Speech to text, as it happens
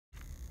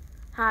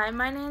Hi,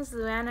 my name is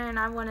Luana and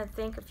I want to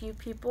thank a few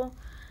people.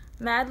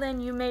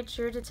 Madeline, you made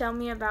sure to tell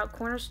me about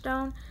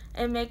Cornerstone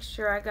and make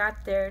sure I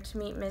got there to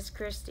meet Miss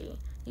Christie.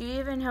 You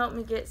even helped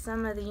me get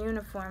some of the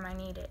uniform I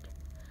needed.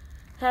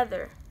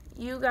 Heather,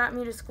 you got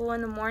me to school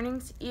in the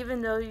mornings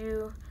even though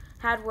you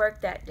had work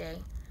that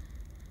day.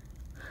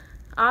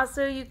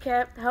 Also, you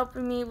kept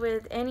helping me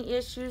with any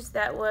issues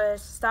that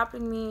was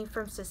stopping me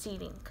from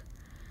succeeding.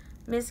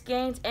 Miss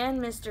Gaines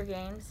and Mr.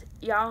 Gaines,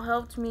 y'all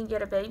helped me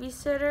get a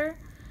babysitter.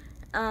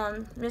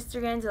 Mr.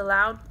 Gaines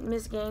allowed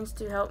Miss Gaines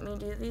to help me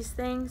do these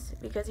things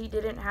because he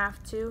didn't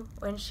have to,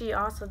 and she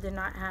also did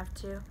not have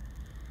to.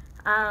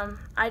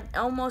 I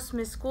almost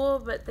missed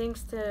school, but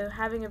thanks to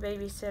having a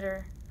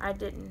babysitter, I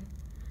didn't.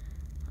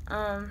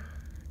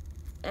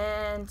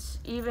 And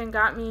even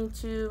got me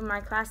to my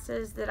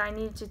classes that I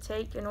needed to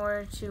take in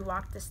order to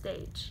walk the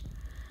stage.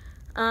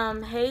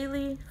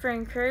 Haley for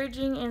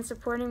encouraging and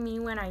supporting me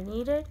when I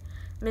needed.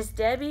 Miss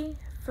Debbie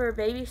for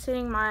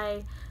babysitting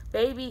my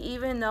baby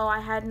even though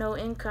I had no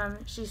income.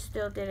 She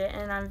still did it,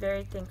 and I'm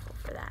very thankful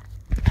for that.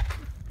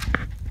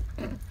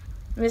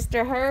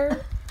 Mr.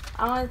 Herb,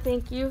 I want to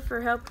thank you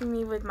for helping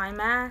me with my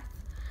math,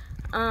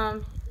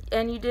 and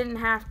you didn't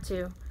have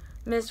to.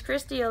 Miss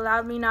Christie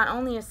allowed me not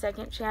only a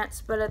second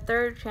chance, but a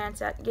third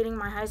chance at getting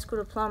my high school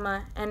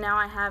diploma, and now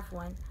I have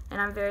one, and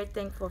I'm very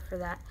thankful for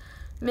that.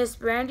 Miss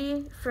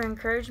Brandy for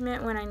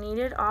encouragement when I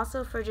needed,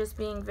 also for just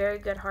being very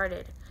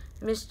good-hearted.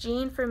 Miss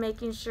Jean for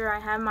making sure I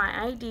had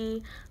my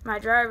ID, my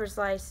driver's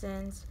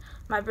license,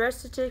 my birth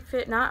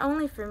certificate, not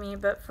only for me,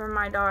 but for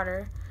my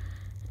daughter,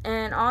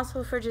 and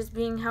also for just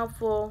being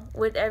helpful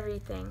with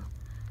everything.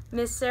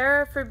 Miss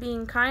Sarah for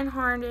being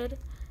kind-hearted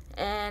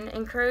and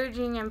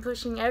encouraging and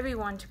pushing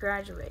everyone to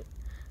graduate.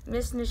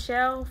 Miss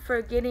Nichelle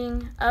for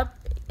getting up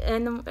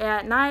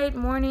at night,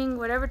 morning,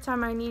 whatever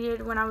time I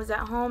needed when I was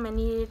at home and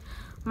needed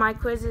my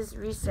quizzes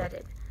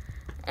resetted.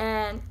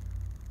 And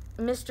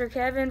Mr.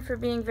 Kevin for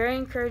being very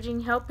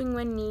encouraging, helping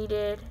when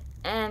needed,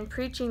 and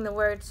preaching the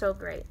word so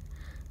great.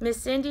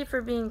 Miss Cindy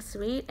for being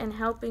sweet and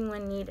helping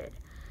when needed.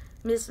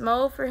 Miss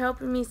Mo for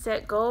helping me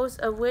set goals,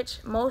 of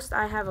which most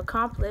I have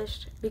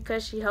accomplished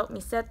because she helped me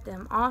set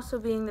them, also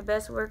being the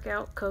best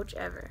workout coach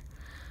ever.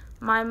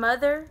 My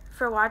mother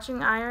for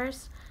watching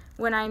Iris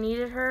when I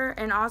needed her,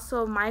 and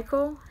also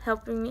Michael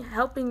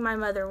helping my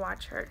mother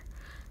watch her.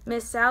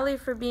 Miss Sally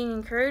for being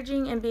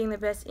encouraging and being the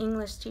best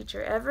English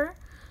teacher ever.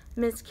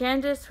 Miss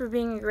Candace for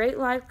being a great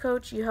life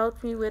coach. You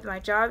helped me with my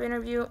job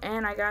interview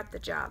and I got the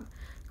job.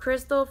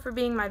 Crystal for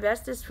being my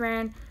bestest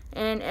friend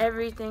and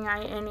everything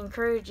and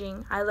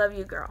encouraging. I love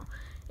you, girl.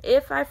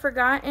 If I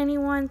forgot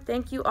anyone,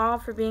 thank you all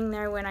for being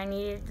there when I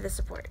needed the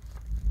support.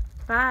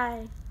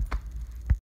 Bye.